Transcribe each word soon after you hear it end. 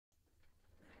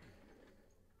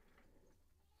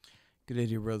Good day,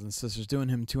 dear brothers and sisters. Doing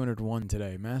hymn 201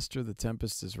 today. Master, the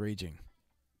tempest is raging.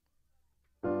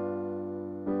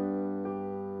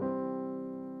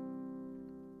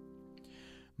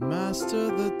 Master,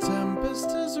 the tempest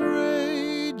is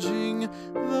raging,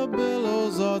 the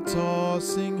billows are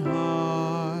tossing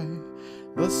high.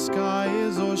 The sky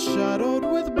is o'ershadowed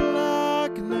with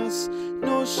blackness,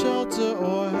 no shelter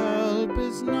or help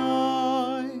is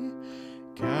nigh.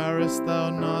 Carest thou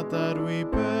not that we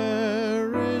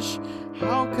perish?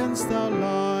 How canst thou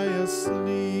lie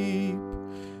asleep,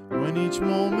 when each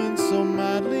moment so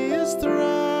madly is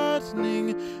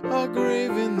threatening a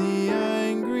grave in the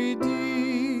angry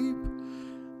deep?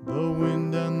 The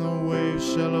wind and the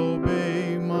waves shall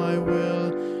obey my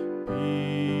will.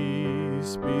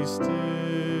 Peace, be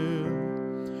still.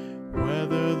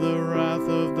 Whether the wrath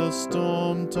of the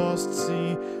storm-tossed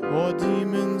sea, or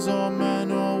demons or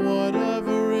men, or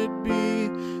whatever it be,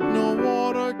 no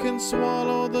water can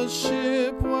swallow the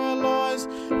ship where lies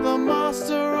the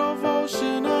master of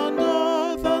ocean and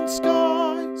earth and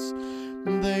skies.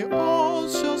 They all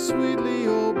shall sweetly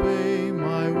obey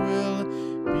my will.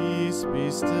 Peace,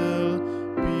 be still,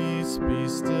 peace, be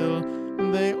still.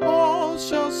 They all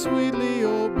shall sweetly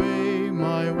obey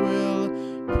my will.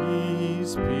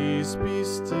 Peace, peace, be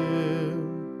still.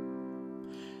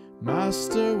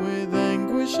 Master, with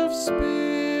anguish of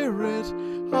spirit,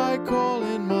 I call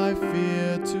in my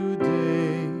fear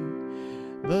today.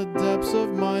 The depths of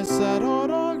my sad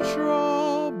heart are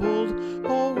troubled.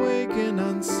 Awaken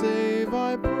and save,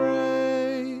 I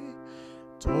pray.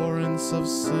 Torrents of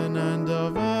sin and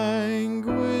of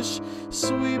anguish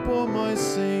sweep o'er my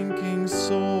sinking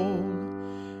soul,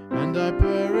 and I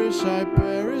perish,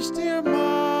 dear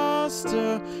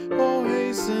Master. Oh,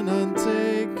 hasten and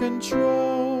take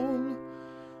control.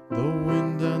 The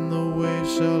wind and the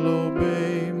waves shall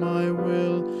obey my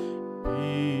will.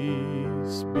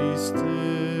 Peace, be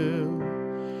still.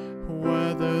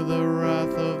 Whether the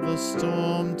wrath of the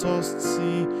storm-tossed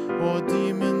sea, or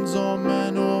demons or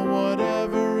men, or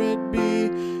whatever it be,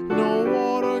 no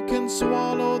water can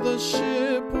swallow the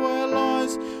ship where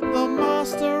lies the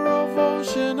master of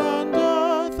ocean and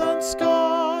earth and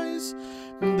skies.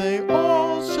 They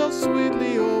all shall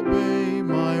sweetly obey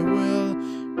my will.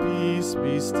 Peace,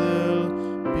 be still,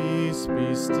 peace,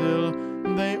 be still.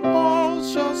 They all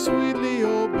shall sweetly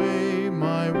obey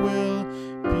my will.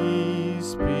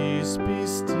 Peace, peace, be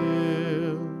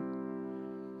still.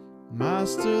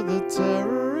 Master, the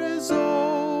terror is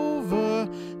over,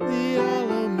 the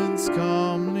elements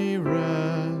calmly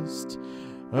rest.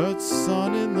 Earth's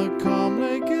sun in the calm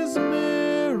lake is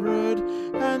mirrored,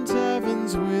 and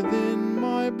heaven's within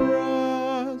my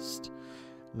breast.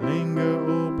 Linger,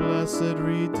 O blessed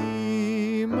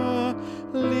Redeemer,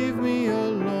 leave me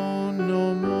alone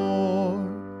no more.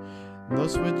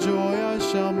 Thus with joy I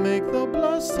shall make the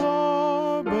blessed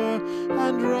harbor,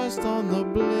 and rest on the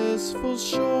blissful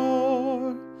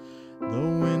shore. The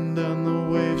wind and the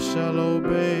waves shall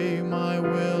obey my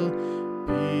will.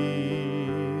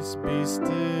 Peace, be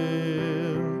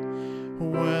still.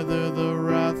 Whether the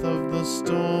wrath of the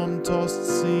storm-tossed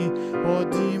sea, or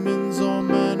demons or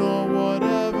men, or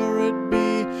whatever it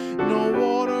be, no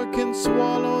water can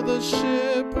swallow the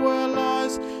ship where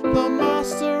lies the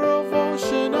master of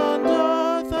ocean and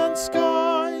earth and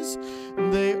skies.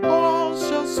 They all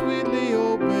shall sweetly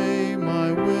obey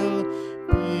my will.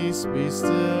 Peace, be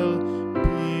still,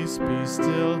 peace, be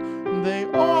still. They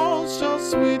all shall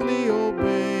sweetly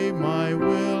obey my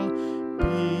will.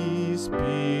 Peace,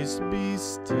 peace, be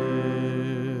still.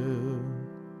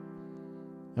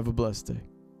 Have a blessed day.